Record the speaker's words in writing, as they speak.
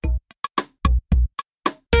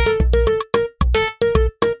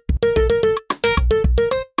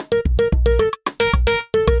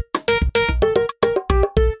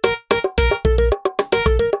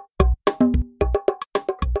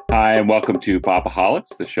welcome to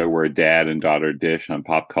PopaHALLics, the show where a dad and daughter dish on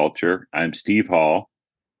pop culture. I'm Steve Hall.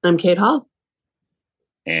 I'm Kate Hall.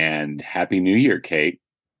 And Happy New Year, Kate.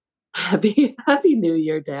 Happy New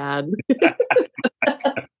Year, Dad.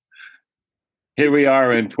 Here we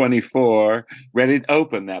are in 24, ready to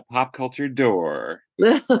open that pop culture door.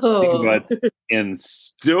 See what's in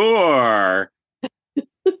store.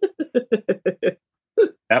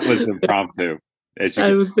 That was impromptu.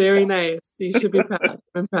 I was very nice. You should be proud.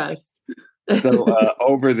 I'm impressed. So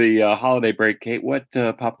over the holiday break, Kate, what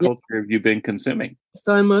pop culture have you been consuming?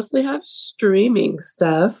 So I mostly have streaming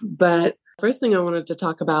stuff, but first thing I wanted to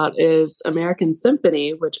talk about is American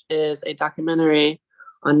Symphony, which is a documentary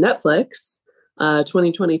on Netflix,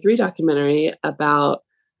 2023 documentary about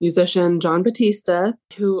musician John Batista,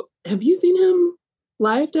 who, have you seen him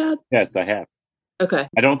live, Dad? Yes, I have. Okay.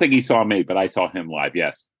 I don't think he saw me, but I saw him live,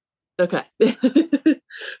 yes. Okay.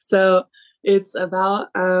 So it's about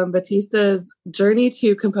Batista's journey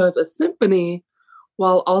to compose a symphony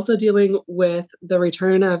while also dealing with the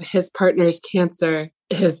return of his partner's cancer.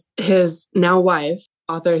 His now wife,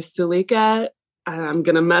 author Sulika, I'm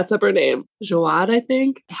going to mess up her name, Joad, I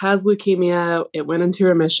think, has leukemia. It went into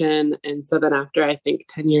remission. And so then after, I think,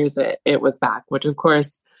 10 years, it was back, which of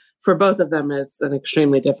course, for both of them is an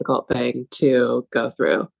extremely difficult thing to go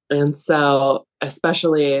through. And so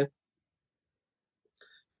especially,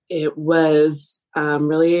 it was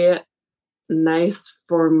really nice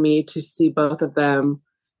for me to see both of them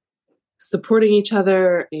supporting each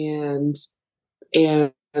other and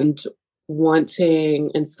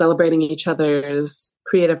wanting and celebrating each other's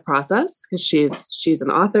creative process, because she's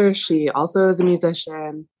an author. She also is a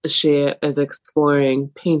musician. She is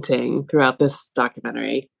exploring painting throughout this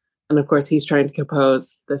documentary. And of course, he's trying to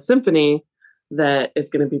compose the symphony that is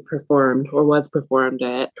going to be performed or was performed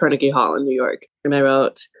at Carnegie Hall in New York. And I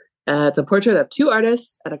wrote, it's a portrait of two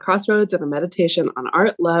artists at a crossroads and a meditation on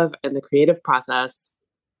art, love, and the creative process,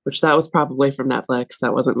 which that was probably from Netflix.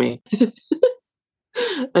 That wasn't me.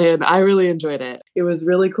 And I really enjoyed it. It was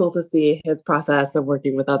really cool to see his process of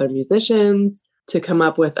working with other musicians to come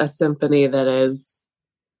up with a symphony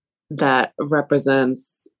that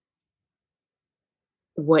represents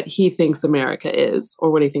what he thinks America is,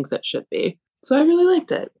 or what he thinks it should be. So I really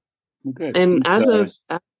liked it. Good. And as of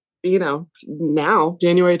now,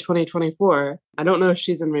 January 2024, I don't know if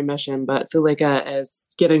she's in remission, but Sulika is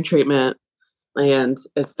getting treatment and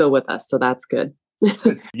is still with us. So that's good.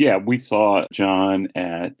 Yeah, we saw John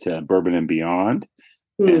at Bourbon and Beyond,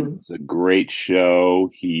 and it's a great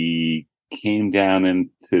show. He came down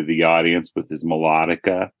into the audience with his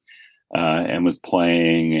melodica and was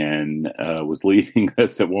playing and was leading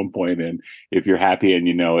us at one point. And if you're happy and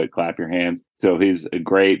you know it, clap your hands. So he's a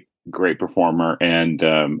great performer. And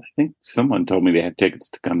I think someone told me they had tickets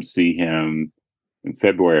to come see him in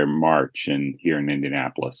February or March here in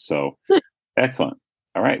Indianapolis. So excellent.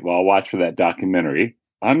 All right. Well, I'll watch for that documentary.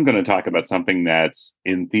 I'm going to talk about something that's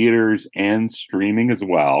in theaters and streaming as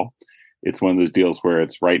well. It's one of those deals where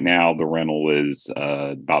it's right now the rental is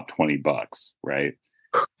about $20, right?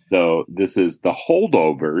 So this is The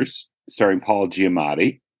Holdovers, starring Paul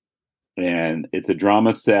Giamatti. And it's a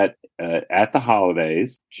drama set at the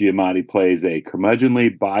holidays. Giamatti plays a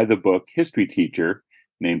curmudgeonly by-the-book history teacher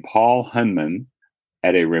named Paul Hunman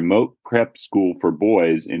at a remote prep school for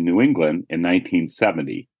boys in New England in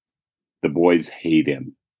 1970. The boys hate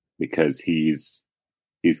him because he's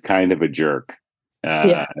kind of a jerk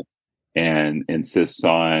and insists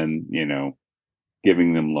on,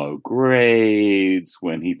 giving them low grades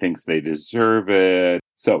when he thinks they deserve it.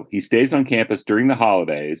 So he stays on campus during the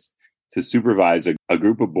holidays to supervise a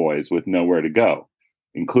group of boys with nowhere to go,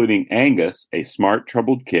 including Angus, a smart,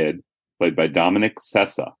 troubled kid played by Dominic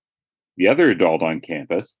Sessa. The other adult on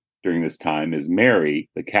campus during this time is Mary,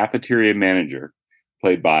 the cafeteria manager,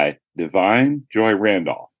 played by Divine Joy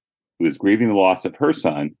Randolph, who is grieving the loss of her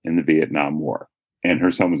son in the Vietnam War. And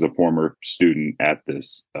her son was a former student at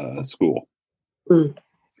this school.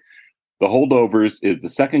 The Holdovers is the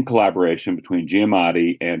second collaboration between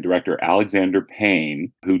Giamatti and director Alexander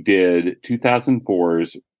Payne, who did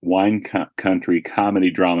 2004's wine country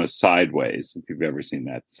comedy drama Sideways. If you've ever seen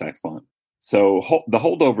that, it's excellent. So The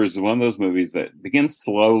Holdovers is one of those movies that begins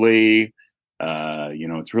slowly.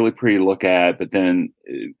 It's really pretty to look at, but then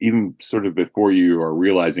even sort of before you are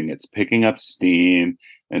realizing it's picking up steam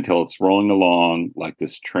until it's rolling along like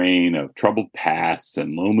this train of troubled pasts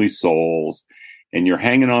and lonely souls, and you're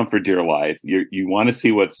hanging on for dear life. You want to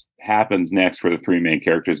see what happens next for the three main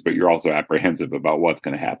characters, but you're also apprehensive about what's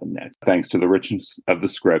going to happen next. Thanks to the richness of the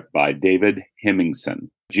script by David Hemmingson.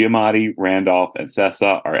 Giamatti, Randolph, and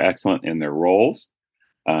Sessa are excellent in their roles.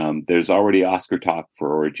 There's already Oscar talk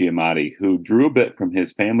for Giamatti, who drew a bit from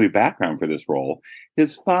his family background for this role.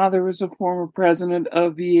 His father is a former president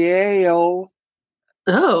of Yale.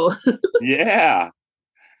 Oh. Yeah.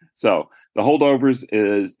 So The Holdovers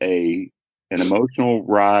is an emotional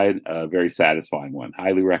ride, a very satisfying one.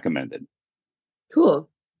 Highly recommended. Cool.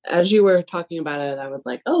 As you were talking about it, I was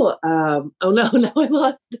like, oh no, now I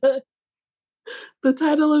lost the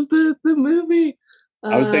title of the movie.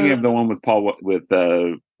 I was thinking of the one with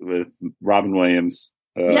Robin Williams.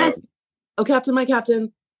 Yes. Oh, Captain, My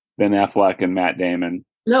Captain. Ben Affleck and Matt Damon.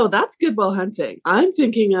 No, that's Good Will Hunting. I'm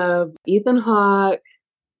thinking of Ethan Hawke.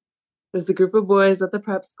 There's a group of boys at the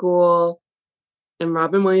prep school, and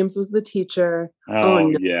Robin Williams was the teacher. Oh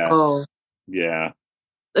no. yeah. Oh. Yeah.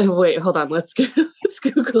 Wait, hold on. Let's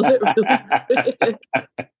Google it really quick.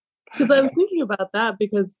 Because I was thinking about that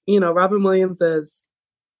because, Robin Williams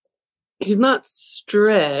he's not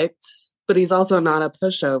strict, but he's also not a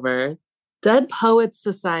pushover. Dead Poets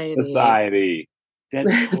Society. Dead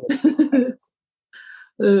Poets.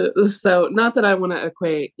 So not that I want to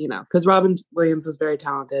equate, because Robin Williams was very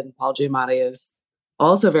talented and Paul Giamatti is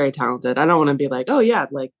also very talented. I don't want to be like, oh yeah,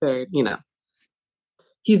 like they're,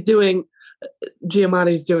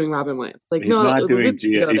 Giamatti's doing Robin Williams. Like, he's no, not doing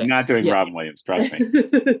he's not doing Robin Williams. Trust me.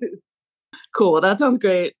 Cool. Well, that sounds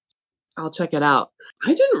great. I'll check it out.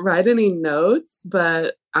 I didn't write any notes,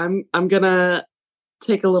 but I'm gonna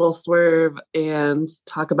take a little swerve and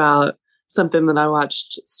talk about something that I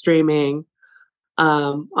watched streaming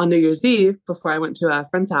on New Year's Eve before I went to a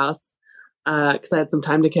friend's house because I had some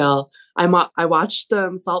time to kill. I watched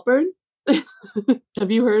Saltburn. Have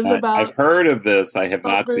you heard about? I've heard of this. I have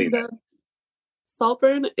not seen it.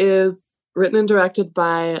 Saltburn is written and directed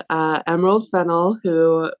by Emerald Fennell,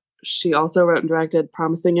 who she also wrote and directed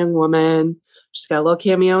Promising Young Woman. She's got a little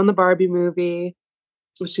cameo in the Barbie movie.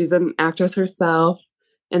 She's an actress herself.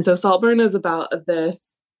 And so Saltburn is about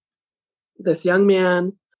this young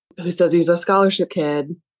man who says he's a scholarship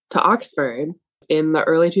kid to Oxford in the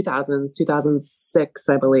early 2000s, 2006,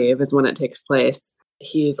 I believe, is when it takes place.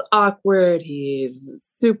 He's awkward. He's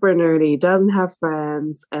super nerdy, doesn't have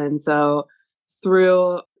friends. And so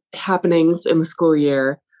through happenings in the school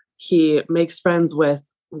year, he makes friends with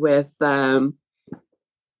one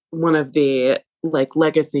of the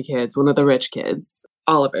legacy kids, one of the rich kids,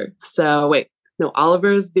 Oliver. So wait, no,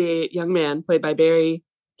 Oliver's the young man played by Barry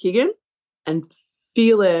Keoghan, and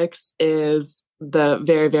Felix is the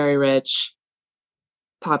very, very rich,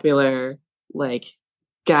 popular,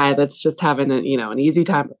 guy that's just having an easy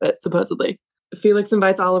time with it, supposedly. Felix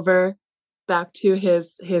invites Oliver back to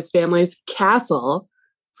his family's castle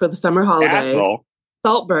for the summer holidays. Castle?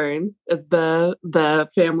 Saltburn is the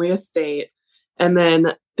family estate, and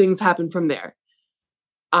then things happen from there.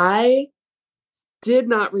 I did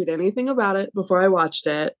not read anything about it before I watched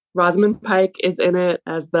it. Rosamund Pike is in it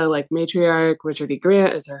as the matriarch. Richard E.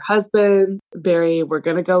 Grant is her husband. Barry, we're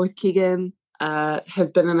gonna go with Keoghan,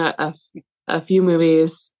 has been in a few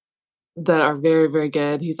movies that are very, very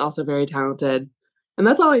good. He's also very talented, and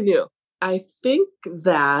that's all I knew. I think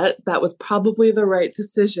that was probably the right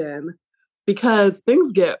decision because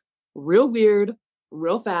things get real weird,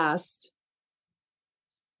 real fast,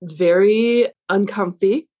 very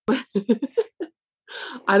uncomfy.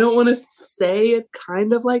 I don't want to say it's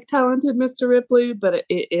kind of like Talented Mr. Ripley, but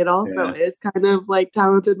it also is kind of like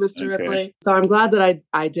Talented Mr. Ripley. So I'm glad that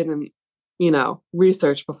I didn't,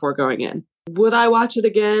 research before going in. Would I watch it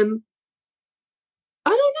again? I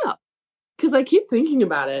don't know. Because I keep thinking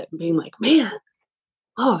about it and being like, man,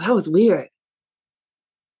 oh, that was weird.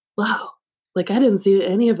 Wow. I didn't see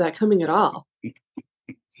any of that coming at all.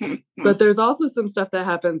 But there's also some stuff that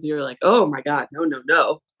happens. You're like, oh my God,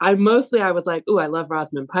 no. I was like, ooh, I love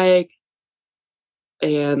Rosamund Pike.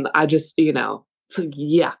 And I just,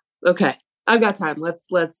 yeah, okay, I've got time.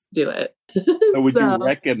 Let's do it. So would you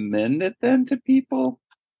recommend it then to people?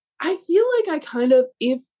 I feel like I kind of,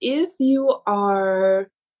 if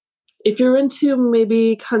you're into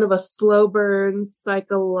maybe kind of a slow burn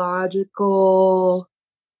psychological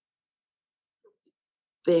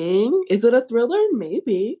thing. Is it a thriller?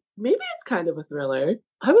 Maybe it's kind of a thriller.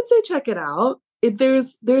 I would say check it out.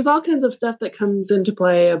 There's all kinds of stuff that comes into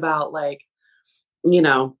play about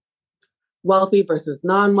wealthy versus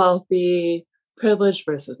non-wealthy, privileged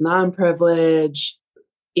versus non-privileged.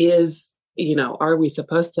 Are we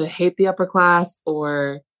supposed to hate the upper class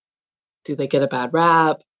or do they get a bad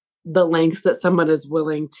rap? The lengths that someone is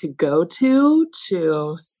willing to go to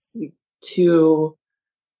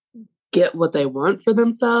get what they want for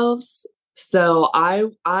themselves. So I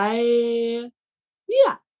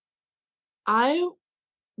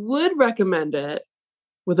would recommend it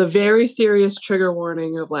with a very serious trigger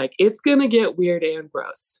warning of like, it's going to get weird and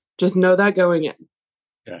gross. Just know that going in.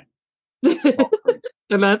 Okay.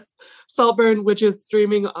 And that's Saltburn, which is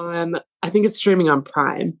streaming on, I think it's streaming on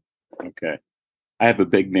Prime. Okay. I have a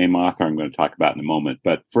big name author I'm going to talk about in a moment,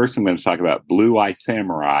 but first I'm going to talk about Blue Eye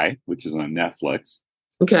Samurai, which is on Netflix.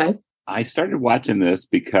 Okay. I started watching this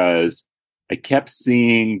because I kept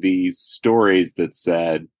seeing these stories that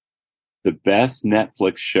said the best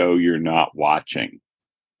Netflix show you're not watching.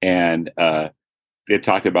 And they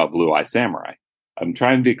talked about Blue Eye Samurai. I'm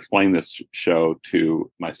trying to explain this show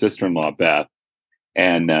to my sister-in-law, Beth,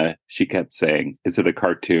 and she kept saying, is it a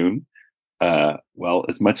cartoon? Well,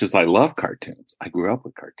 as much as I love cartoons, I grew up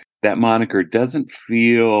with cartoons. That moniker doesn't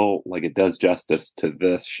feel like it does justice to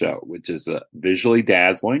this show, which is a visually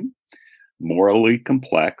dazzling, morally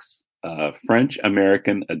complex,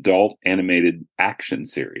 French-American adult animated action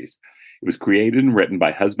series. It was created and written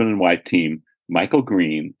by husband and wife team Michael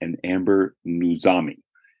Green and Amber Nuzami.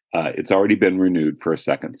 It's already been renewed for a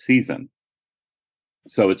second season.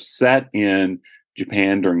 So it's set in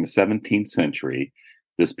Japan during the 17th century,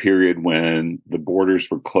 this period when the borders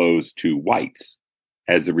were closed to whites.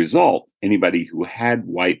 As a result, anybody who had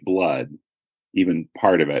white blood, even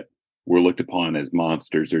part of it, were looked upon as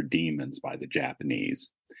monsters or demons by the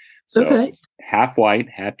Japanese. So half white,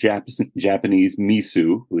 half Japanese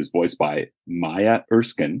Misu, who is voiced by Maya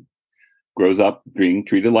Erskine, grows up being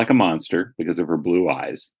treated like a monster because of her blue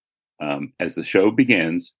eyes. As the show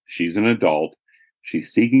begins, she's an adult.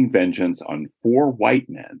 She's seeking vengeance on 4 white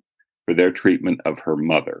men for their treatment of her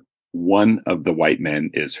mother. One of the white men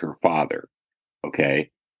is her father. Okay.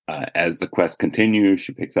 As the quest continues,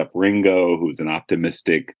 she picks up Ringo, who's an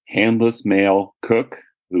optimistic, handless male cook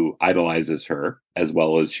who idolizes her, as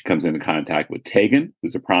well as she comes into contact with Tegan,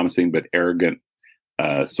 who's a promising but arrogant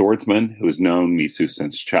swordsman who has known Misu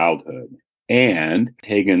since childhood, and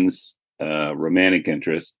Tegan's romantic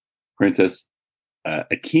interest, Princess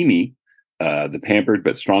Akemi, the pampered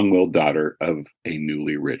but strong-willed daughter of a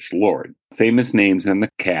newly rich lord. Famous names in the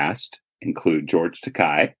cast include George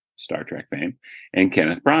Takei, Star Trek fame, and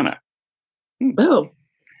Kenneth Branagh. Oh.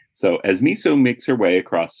 So as Miso makes her way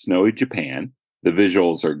across snowy Japan, the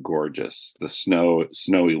visuals are gorgeous. The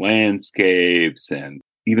snowy landscapes, and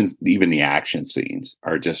even the action scenes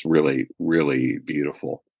are just really, really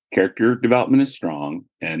beautiful. Character development is strong,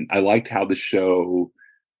 and I liked how the show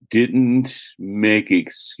didn't make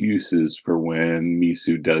excuses for when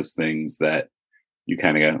Misu does things that you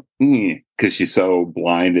kind of go, because she's so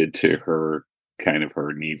blinded to her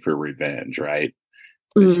need for revenge, right?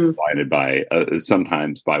 She's blinded by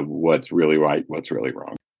sometimes by what's really right, what's really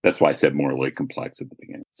wrong. That's why I said morally complex at the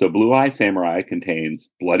beginning. So Blue Eye Samurai contains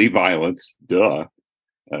bloody violence,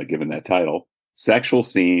 given that title, sexual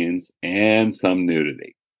scenes, and some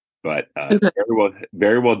nudity. But it's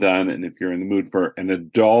very well done. And if you're in the mood for an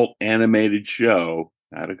adult animated show,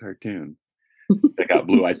 not a cartoon, check out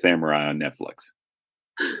Blue Eye Samurai on Netflix.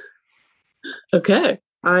 Okay.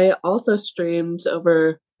 I also streamed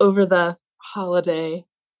over the holiday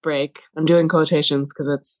break. I'm doing quotations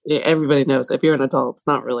because everybody knows if you're an adult, it's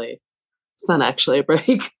not actually a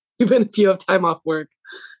break. Even if you have time off work,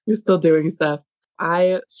 you're still doing stuff.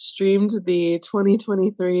 I streamed the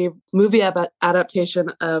 2023 movie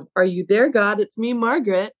adaptation of Are You There, God? It's Me,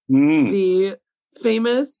 Margaret, the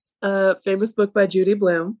famous book by Judy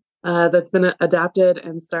Blume that's been adapted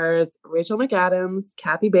and stars Rachel McAdams,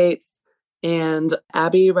 Kathy Bates, and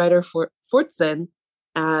Abby Ryder Fortson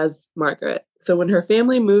as Margaret. So when her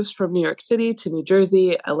family moves from New York City to New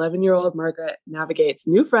Jersey, 11-year-old Margaret navigates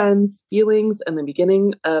new friends, feelings, and the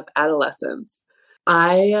beginning of adolescence.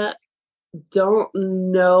 I don't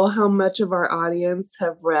know how much of our audience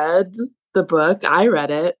have read the book. I read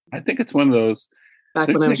it. I think it's one of those back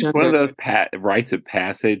when I was younger. One of those rites of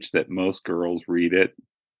passage that most girls read it.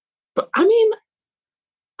 But I mean,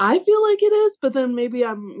 I feel like it is, but then maybe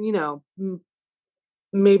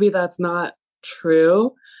maybe that's not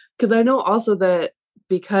true. Because I know also that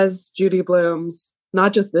because Judy Blume's,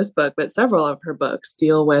 not just this book, but several of her books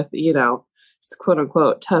deal with, quote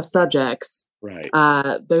unquote, tough subjects. Right.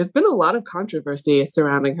 There's been a lot of controversy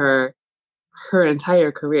surrounding her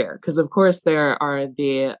entire career. Because of course there are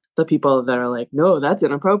the people that are like, no, that's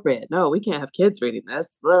inappropriate. No, we can't have kids reading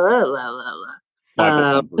this. Blah, blah, blah, blah. Bible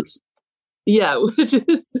numbers. Yeah,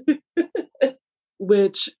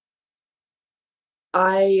 which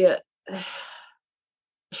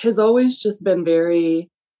has always just been very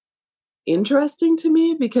interesting to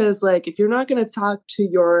me, because like if you're not going to talk to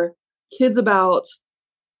your kids about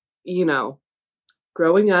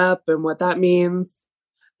growing up and what that means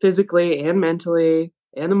physically and mentally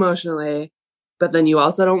and emotionally, but then you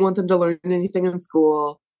also don't want them to learn anything in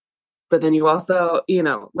school. But then you also,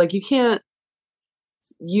 like you can't,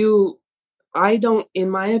 in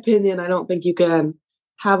my opinion, I don't think you can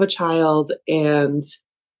have a child and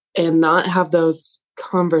not have those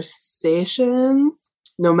conversations,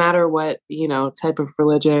 no matter what, type of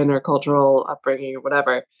religion or cultural upbringing or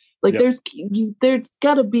whatever. Like Yep. there's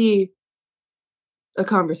got to be a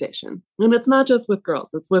conversation. And it's not just with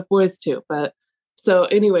girls, it's with boys too. But so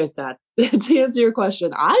anyways, Dad, to answer your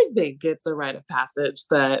question, I think it's a rite of passage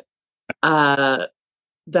that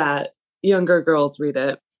that younger girls read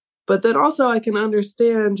it. But then also I can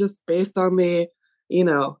understand, just based on the,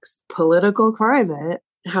 political climate,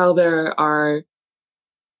 how there are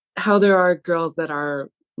girls that are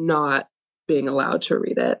not being allowed to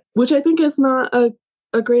read it, which I think is not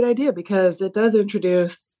a great idea, because it does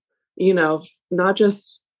introduce, not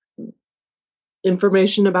just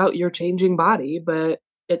information about your changing body, but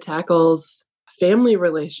it tackles family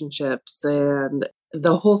relationships. And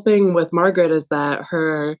the whole thing with Margaret is that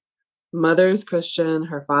her mother is Christian,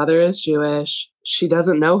 her father is Jewish. She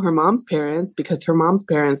doesn't know her mom's parents because her mom's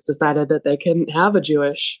parents decided that they couldn't have a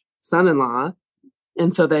Jewish son-in-law.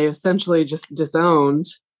 And so they essentially just disowned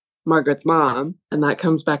Margaret's mom. And that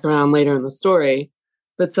comes back around later in the story.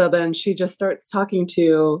 But so then she just starts talking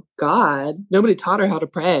to God. Nobody taught her how to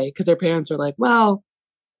pray because her parents are like, well,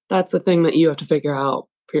 that's the thing that you have to figure out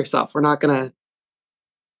for yourself. We're not going to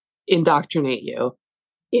indoctrinate you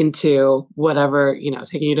into whatever,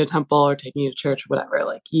 taking you to temple or taking you to church, or whatever.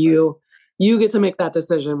 Like you get to make that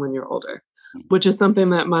decision when you're older, which is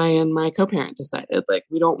something that my co-parent decided. Like,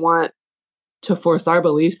 we don't want to force our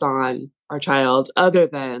beliefs on our child, other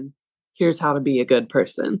than here's how to be a good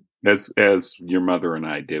person. As your mother and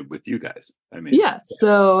I did with you guys. I mean, yeah.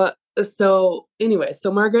 So anyway, so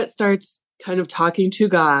Margaret starts kind of talking to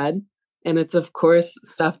God, and it's of course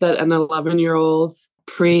stuff that an 11-year-old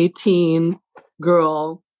pre-teen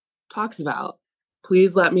girl talks about.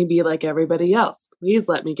 Please let me be like everybody else. Please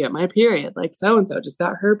let me get my period, like so-and-so just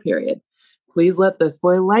got her period. Please let this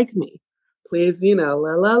boy like me. Please, la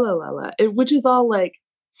la la la la. Which is all like,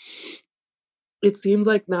 it seems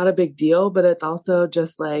like not a big deal, but it's also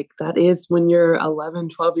just like, that is when you're 11,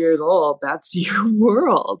 12 years old, that's your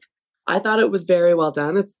world. I thought it was very well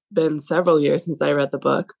done. It's been several years since I read the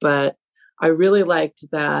book, but I really liked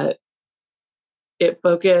that it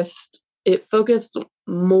focused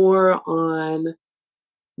more on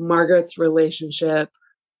Margaret's relationship,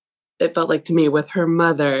 it felt like to me, with her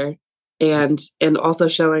mother, and also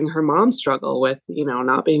showing her mom's struggle with,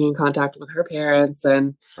 not being in contact with her parents,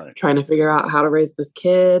 and trying to figure out how to raise this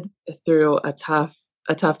kid through a tough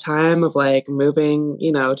time of like moving,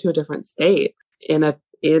 to a different state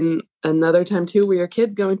in another time too, where your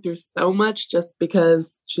kid's going through so much just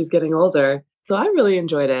because she's getting older. So I really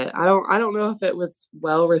enjoyed it. I don't know if it was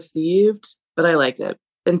well received, but I liked it.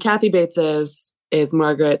 And Kathy Bates is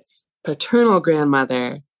Margaret's paternal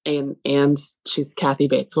grandmother, and she's Kathy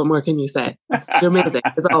Bates. What more can you say? It's amazing,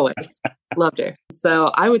 as always. Loved her.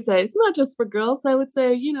 So I would say it's not just for girls. I would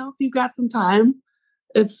say, if you've got some time,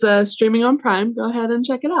 it's streaming on Prime. Go ahead and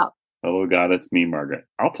check it out. Hello, God, it's me, Margaret.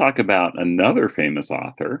 I'll talk about another famous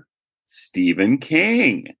author, Stephen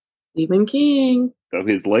King. Stephen King. So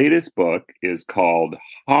his latest book is called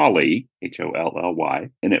Holly, Holly,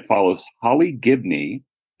 and it follows Holly Gibney,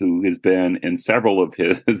 who has been in several of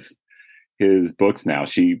his books now.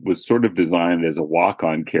 She was sort of designed as a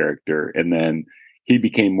walk-on character, and then he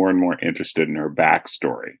became more and more interested in her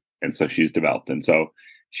backstory, and so she's developed. And so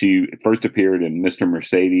she first appeared in Mr.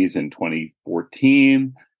 Mercedes in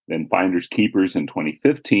 2014, then Finders Keepers in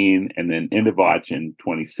 2015, and then Indivotch in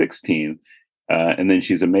 2016. And then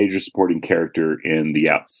she's a major supporting character in The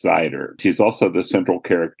Outsider. She's also the central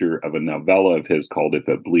character of a novella of his called If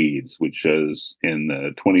It Bleeds, which is in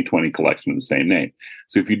the 2020 collection of the same name.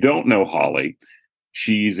 So if you don't know Holly,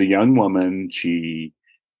 she's a young woman. She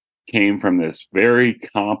came from this very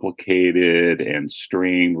complicated and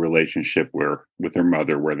strained relationship with her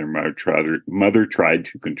mother, where their mother tried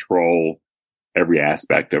to control every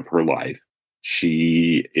aspect of her life.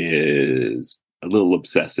 She is a little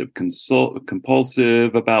obsessive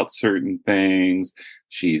compulsive about certain things.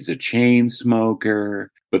 She's a chain smoker.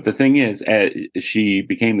 But the thing is, she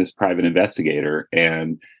became this private investigator,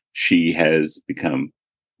 and she has become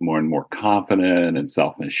more and more confident and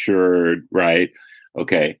self-assured, right?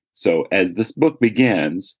 Okay, so as this book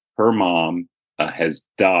begins, her mom has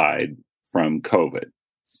died from COVID.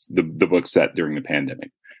 The book's set during the pandemic.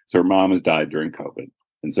 So her mom has died during COVID.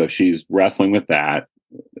 And so she's wrestling with that,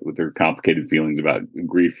 with her complicated feelings about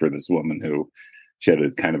grief for this woman who she had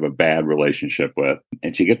a kind of a bad relationship with.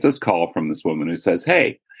 And she gets this call from this woman who says,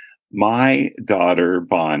 hey, My daughter,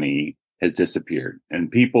 Bonnie, has disappeared,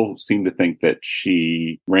 and people seem to think that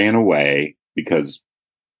she ran away because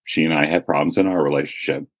she and I had problems in our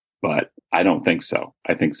relationship, but I don't think so.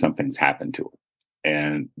 I think something's happened to her.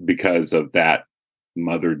 And because of that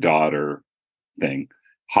mother-daughter thing,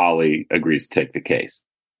 Holly agrees to take the case.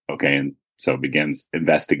 Okay. And so begins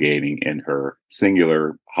investigating in her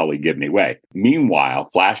singular Holly Give Me way. Meanwhile,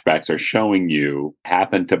 flashbacks are showing you what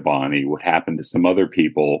happened to Bonnie, what happened to some other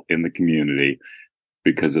people in the community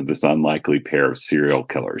because of this unlikely pair of serial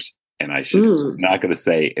killers. And I should not going to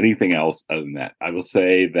say anything else other than that. I will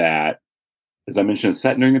say that, as I mentioned, it's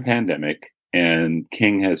set during the pandemic, and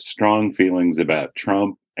King has strong feelings about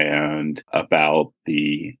Trump and about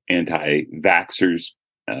the anti-vaxxers.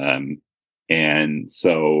 And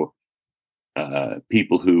so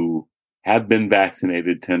people who have been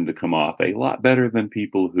vaccinated tend to come off a lot better than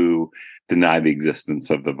people who deny the existence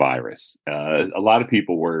of the virus. A lot of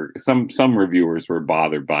people some reviewers were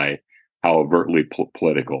bothered by how overtly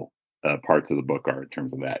political parts of the book are in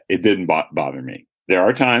terms of that. It didn't bother me. There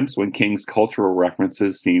are times when King's cultural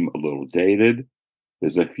references seem a little dated.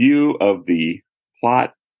 There's a few of the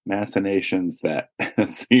plot machinations that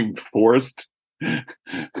seem forced, and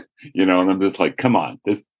I'm just like, come on,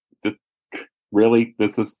 this really,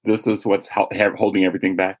 this is what's holding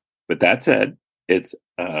everything back. But that said, it's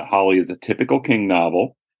Holly is a typical King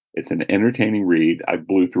novel. It's an entertaining read. I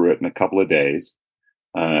blew through it in a couple of days.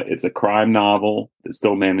 It's a crime novel that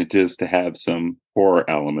still manages to have some horror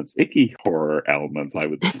elements, icky horror elements, I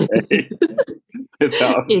would say,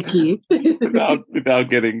 without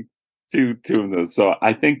getting too in those. So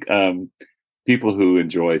I think people who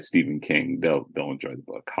enjoy Stephen King, they'll enjoy the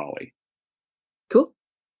book, Holly. Cool.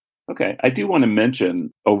 Okay, I do want to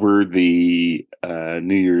mention over the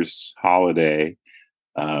New Year's holiday,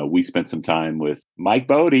 we spent some time with Mike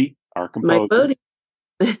Bodie, our composer.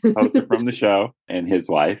 Composer from the show, and his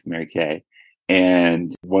wife, Mary Kay.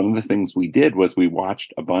 And one of the things we did was we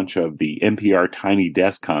watched a bunch of the NPR Tiny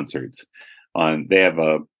Desk concerts. They have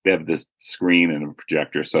this screen and a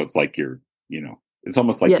projector, so it's like it's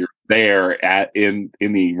almost like you're there in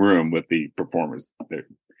the room with the performers.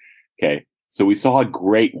 Okay, so we saw a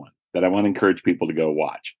great one that I want to encourage people to go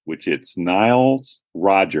watch, which it's Niles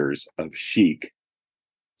Rodgers of Chic,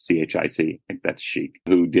 CHIC, I think that's Chic,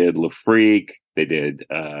 who did Le Freak. They did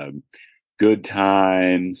Good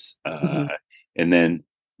Times. And then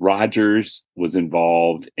Rodgers was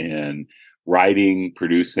involved in writing,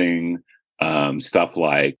 producing stuff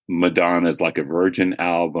like Madonna's Like a Virgin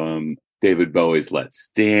album, David Bowie's Let's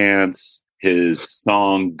Dance, his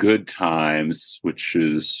song Good Times, which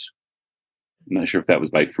is, I'm not sure if that was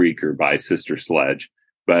by Freak or by Sister Sledge,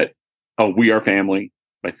 but We Are Family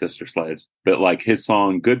by Sister Sledge. But like his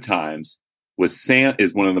song Good Times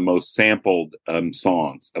is one of the most sampled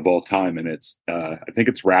songs of all time, and it's I think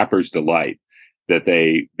it's Rapper's Delight that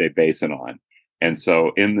they base it on. And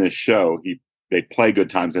so in this show, they play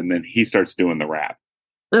Good Times, and then he starts doing the rap.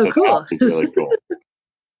 Oh, so cool! It's really cool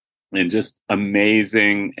and just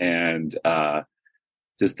amazing, and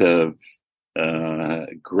just a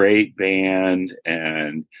great band.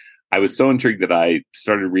 And I was so intrigued that I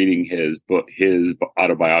started reading his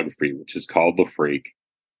autobiography, which is called The Freak.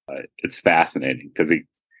 It's fascinating because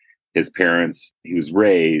his parents, he was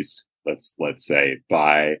raised, let's say,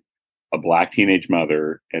 by a Black teenage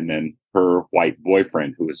mother and then her white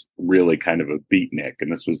boyfriend, who was really kind of a beatnik.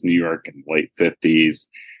 And this was New York in the late 50s.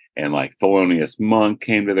 And like Thelonious Monk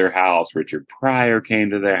came to their house, Richard Pryor came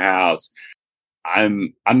to their house.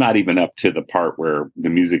 I'm not even up to the part where the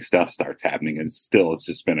music stuff starts happening, and still it's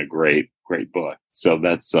just been a great book. So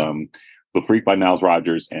that's The Freak by Niles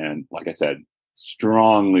Rodgers, and like I said,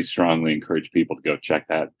 strongly encourage people to go check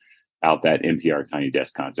out that NPR Tiny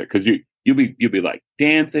Desk concert, because you'll be like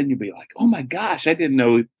dancing, you'll be like, oh my gosh, I didn't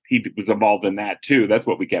know he was involved in that too. That's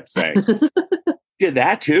what we kept saying. Did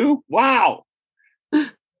that too? Wow.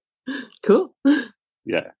 Cool.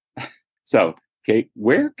 Yeah. So, Kate,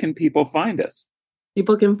 where can people find us?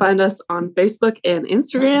 People can find us on Facebook and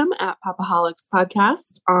Instagram at PopaHALlics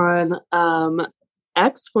Podcast, on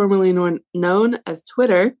X, formerly known as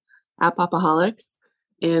Twitter, at PopaHALlics.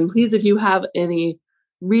 And please, if you have any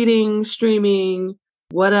reading, streaming,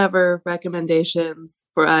 whatever recommendations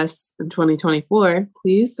for us in 2024,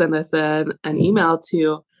 please send us an email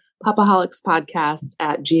to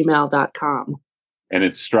PopaHALlicsPodcast@gmail.com. And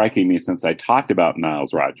it's striking me, since I talked about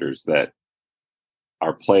Niles Rodgers, that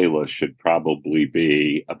our playlist should probably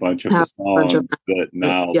be a bunch of the songs that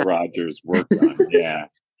Niles Rodgers worked on. Yeah.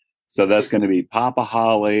 So that's going to be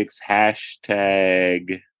PopaHALlics,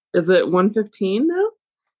 hashtag. Is it 1:15 now?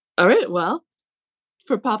 All right. Well,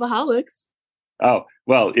 for PopaHALlics, Oh,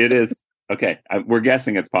 well, it is. Okay. We're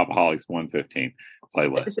guessing it's PopaHALLics 115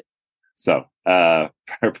 playlist. So, for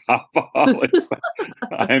PopaHALLics,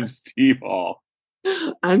 I'm Steve Hall.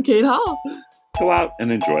 I'm Kate Hall. Go out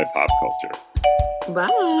and enjoy pop culture.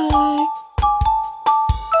 Bye.